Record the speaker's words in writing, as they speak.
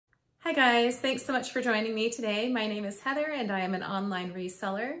Hi guys, thanks so much for joining me today. My name is Heather and I am an online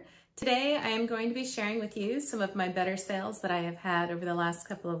reseller. Today I am going to be sharing with you some of my better sales that I have had over the last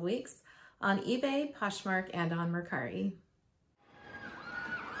couple of weeks on eBay, Poshmark, and on Mercari.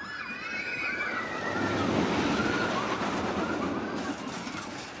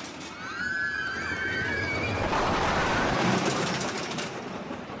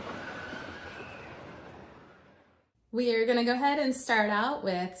 We are going to go ahead and start out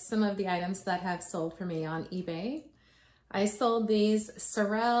with some of the items that have sold for me on eBay. I sold these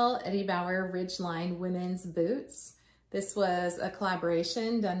Sorel Eddie Bauer Ridgeline women's boots. This was a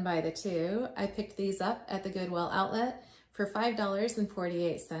collaboration done by the two. I picked these up at the Goodwill outlet for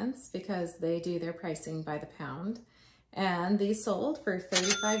 $5.48 because they do their pricing by the pound. And these sold for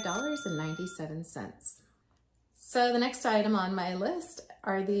 $35.97. So the next item on my list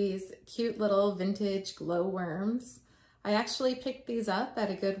are these cute little vintage glow worms. I actually picked these up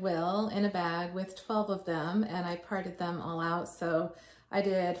at a Goodwill in a bag with 12 of them and I parted them all out. So I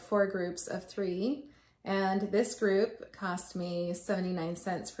did 4 groups of 3 and this group cost me 79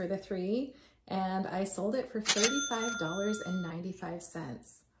 cents for the 3 and I sold it for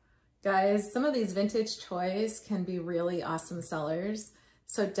 $35.95. Guys, some of these vintage toys can be really awesome sellers.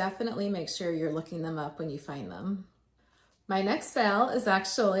 So definitely make sure you're looking them up when you find them. My next sale is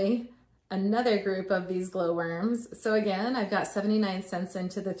actually another group of these glowworms. So again, I've got 79 cents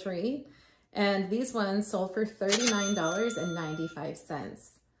into the 3, and these ones sold for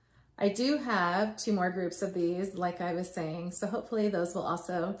 $39.95. I do have 2 more groups of these, like I was saying, so hopefully those will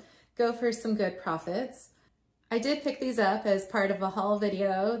also go for some good profits. I did pick these up as part of a haul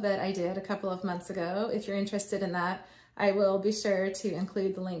video that I did a couple of months ago. If you're interested in that, I will be sure to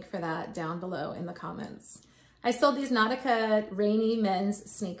include the link for that down below in the comments. I sold these Nautica rainy men's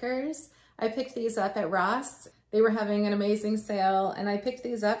sneakers. I picked these up at Ross. They were having an amazing sale and I picked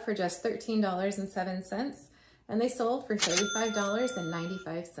these up for just $13.07 and they sold for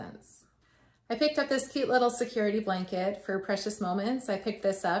 $35.95. I picked up this cute little security blanket for Precious Moments. I picked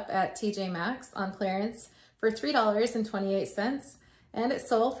this up at TJ Maxx on clearance for $3.28 and it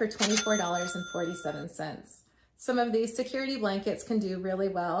sold for $24.47. Some of these security blankets can do really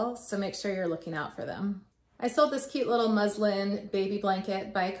well, so make sure you're looking out for them. I sold this cute little muslin baby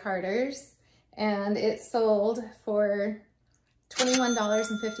blanket by Carter's and it sold for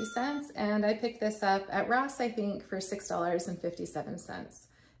 $21.50 and I picked this up at Ross, I think, for $6.57.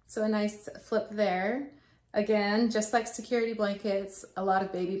 So a nice flip there. Again, just like security blankets, a lot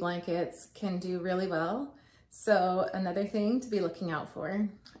of baby blankets can do really well. So another thing to be looking out for.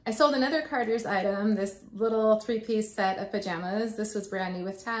 I sold another Carter's item, this little 3-piece set of pajamas. This was brand new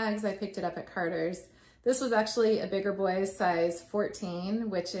with tags. I picked it up at Carter's. This was actually a bigger boy's size 14,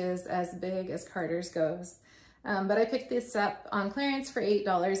 which is as big as Carter's goes. But I picked this up on clearance for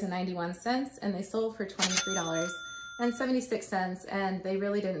 $8.91 and they sold for $23.76 and they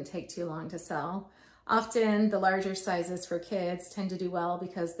really didn't take too long to sell. Often the larger sizes for kids tend to do well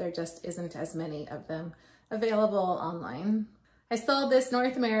because there just isn't as many of them available online. I sold this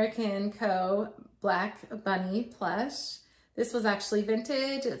North American Co. Black Bunny plush. This was actually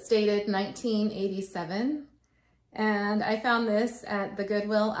vintage. It's dated 1987. And I found this at the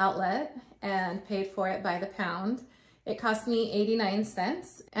Goodwill outlet and paid for it by the pound. It cost me 89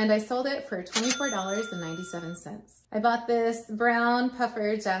 cents and I sold it for $24.97. I bought this brown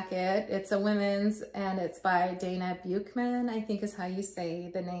puffer jacket. It's a women's and it's by Dana Buchman, I think is how you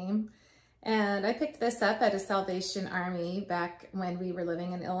say the name. And I picked this up at a Salvation Army back when we were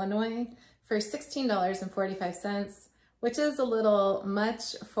living in Illinois for $16.45, which is a little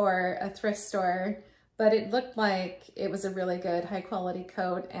much for a thrift store, but it looked like it was a really good high quality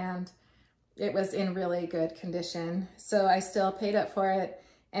coat and it was in really good condition. So I still paid up for it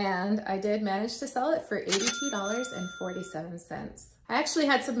and I did manage to sell it for $82.47. I actually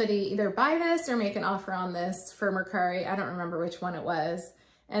had somebody either buy this or make an offer on this for Mercari. I don't remember which one it was.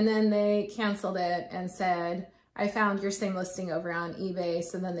 And then they canceled it and said, I found your same listing over on eBay.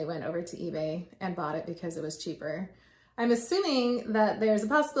 So then they went over to eBay and bought it because it was cheaper. I'm assuming that there's a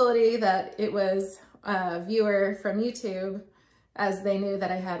possibility that it was a viewer from YouTube as they knew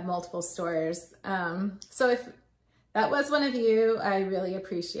that I had multiple stores. So if that was one of you, I really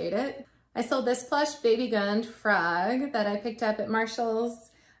appreciate it. I sold this plush baby gun frog that I picked up at Marshall's.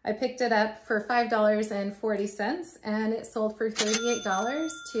 I picked it up for $5.40 and it sold for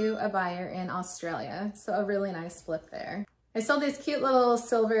 $38 to a buyer in Australia. So a really nice flip there. I sold these cute little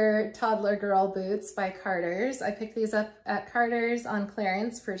silver toddler girl boots by Carter's. I picked these up at Carter's on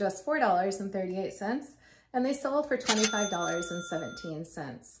clearance for just $4.38 and they sold for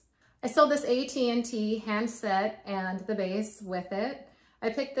 $25.17. I sold this AT&T handset and the base with it. I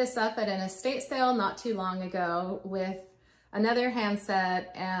picked this up at an estate sale not too long ago with another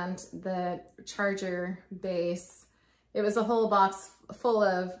handset and the charger base. It was a whole box full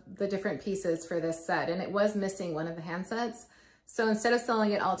of the different pieces for this set, and it was missing one of the handsets. So instead of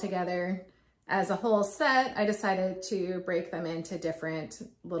selling it all together as a whole set, I decided to break them into different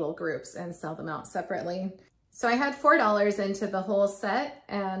little groups and sell them out separately. So I had $4 into the whole set,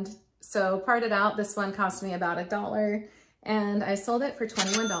 and so parted out, this one cost me about $1, and I sold it for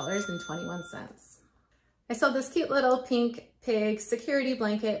 $21.21. I sold this cute little pink pig security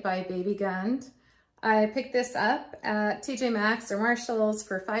blanket by Baby Gund. I picked this up at TJ Maxx or Marshall's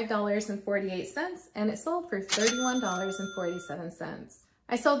for $5.48, and it sold for $31.47.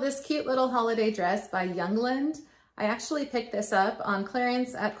 I sold this cute little holiday dress by Youngland. I actually picked this up on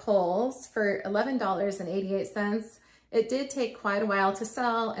clearance at Kohl's for $11.88. It did take quite a while to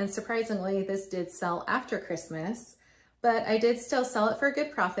sell, and surprisingly, this did sell after Christmas, but I did still sell it for a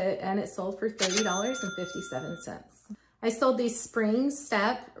good profit, and it sold for $30.57. I sold these Spring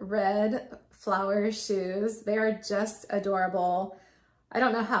Step red flower shoes. They are just adorable. I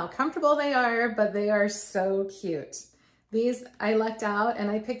don't know how comfortable they are, but they are so cute. These I lucked out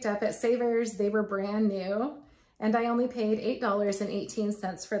and I picked up at Savers. They were brand new, and I only paid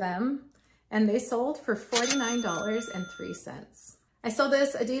 $8.18 for them, and they sold for $49.03. I sold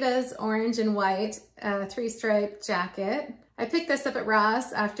this Adidas orange and white 3-stripe jacket. I picked this up at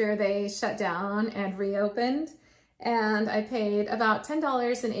Ross after they shut down and reopened, and I paid about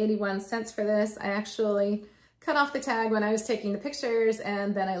 $10.81 for this. I actually cut off the tag when I was taking the pictures,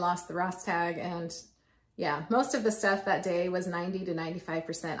 and then I lost the Ross tag, and yeah, most of the stuff that day was 90 to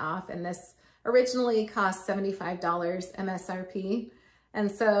 95% off, and this originally cost $75 MSRP. And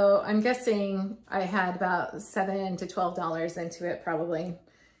so I'm guessing I had about $7 to $12 into it probably.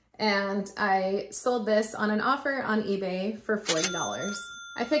 And I sold this on an offer on eBay for $40.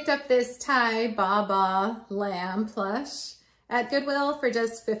 I picked up this Thai Baba lamb plush at Goodwill for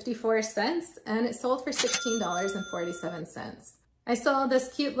just 54 cents, and it sold for $16.47. I sold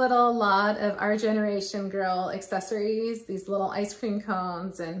this cute little lot of Our Generation Girl accessories, these little ice cream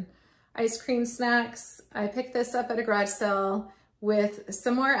cones and ice cream snacks. I picked this up at a garage sale with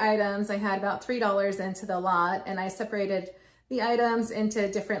some more items. I had about $3 into the lot, and I separated the items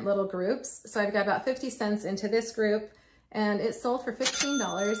into different little groups. So I've got about 50 cents into this group, and it sold for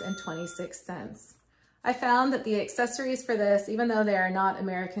 $15.26. I found that the accessories for this, even though they are not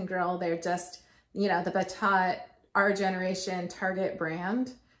American Girl, they're just, you know, the Batat Our Generation Target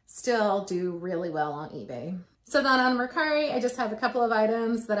brand, still do really well on eBay. So then on Mercari, I just have a couple of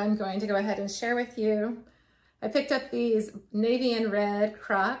items that I'm going to go ahead and share with you. I picked up these navy and red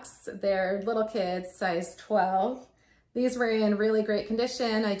Crocs. They're little kids, size 12. These were in really great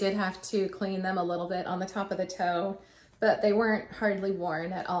condition. I did have to clean them a little bit on the top of the toe, but they weren't hardly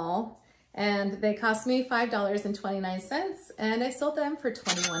worn at all. And they cost me $5.29, and I sold them for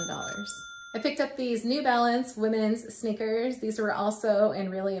 $21. I picked up these New Balance women's sneakers. These were also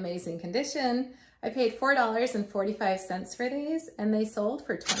in really amazing condition. I paid $4.45 for these, and they sold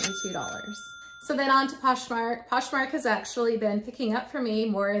for $22. So then on to Poshmark. Poshmark has actually been picking up for me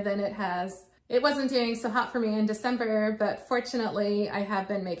more than it has. It wasn't doing so hot for me in December, but fortunately I have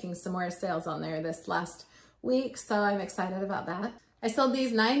been making some more sales on there this last week, so I'm excited about that. I sold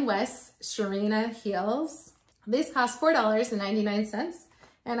these 9 West Sharina heels. These cost $4.99,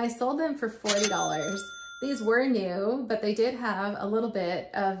 and I sold them for $40. These were new, but they did have a little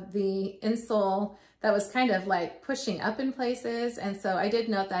bit of the insole that was kind of like pushing up in places, and so I did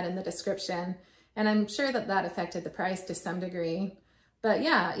note that in the description, and I'm sure that that affected the price to some degree. But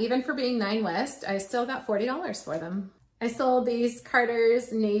yeah, even for being 9 West, I still got $40 for them. I sold these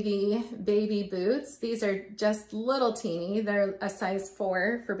Carter's Navy baby boots. These are just little teeny. They're a size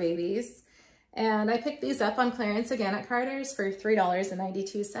 4 for babies. And I picked these up on clearance again at Carter's for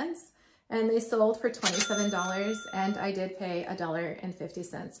 $3.92, and they sold for $27, and I did pay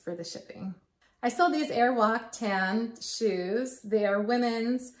 $1.50 for the shipping. I sold these Airwalk tan shoes. They are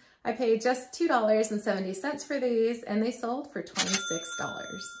women's. I paid just $2.70 for these, and they sold for $26.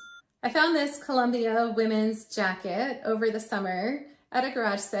 I found this Columbia women's jacket over the summer at a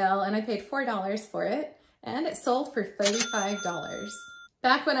garage sale, and I paid $4 for it, and it sold for $35.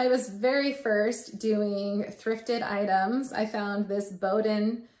 Back when I was very first doing thrifted items, I found this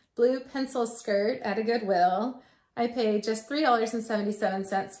Bowden blue pencil skirt at a Goodwill. I paid just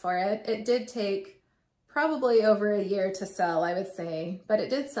 $3.77 for it. It did take probably over a year to sell, I would say, but it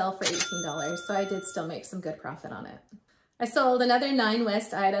did sell for $18, so I did still make some good profit on it. I sold another 9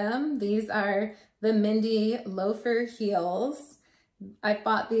 West item. These are the Mindy loafer heels. I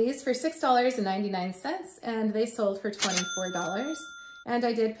bought these for $6.99, and they sold for $24. and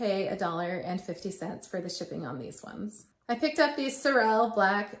I did pay $1.50 for the shipping on these ones. I picked up these Sorel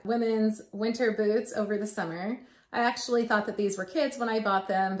black women's winter boots over the summer. I actually thought that these were kids when I bought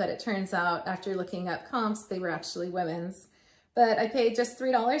them, but it turns out after looking up comps, they were actually women's. But I paid just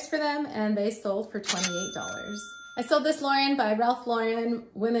 $3 for them and they sold for $28. I sold this Lauren by Ralph Lauren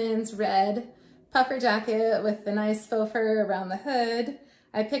women's red puffer jacket with the nice faux fur around the hood.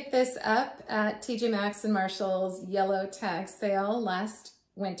 I picked this up at TJ Maxx and Marshall's yellow tag sale last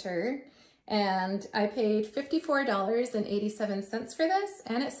winter, and I paid $54.87 for this,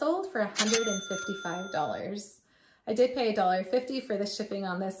 and it sold for $155. I did pay $1.50 for the shipping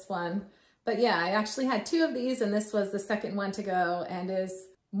on this one, but yeah, I actually had 2 of these, and this was the second one to go, and is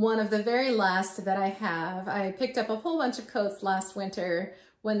one of the very last that I have. I picked up a whole bunch of coats last winter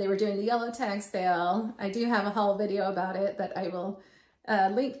when they were doing the yellow tag sale. I do have a haul video about it that I will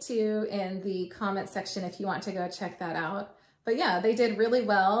link to in the comment section if you want to go check that out. But yeah, they did really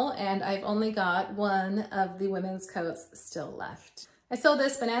well, and I've only got one of the women's coats still left. I sold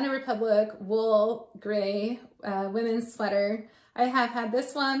this Banana Republic wool gray women's sweater. I have had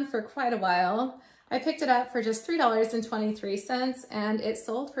this one for quite a while. I picked it up for just $3.23 and it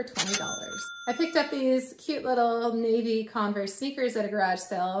sold for $20. I picked up these cute little navy Converse sneakers at a garage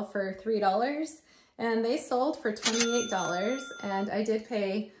sale for $3 and they sold for $28, and I did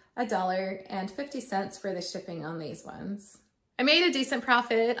pay $1.50 for the shipping on these ones. I made a decent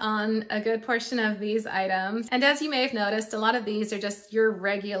profit on a good portion of these items, and as you may have noticed, a lot of these are just your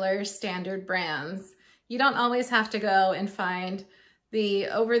regular standard brands. You don't always have to go and find the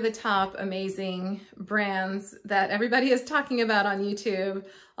over-the-top amazing brands that everybody is talking about on YouTube.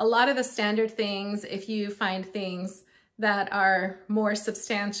 A lot of the standard things, if you find things that are more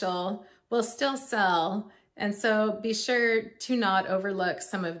substantial, will still sell, and so be sure to not overlook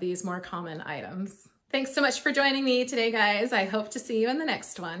some of these more common items. Thanks so much for joining me today, guys. I hope to see you in the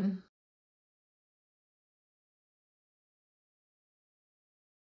next one.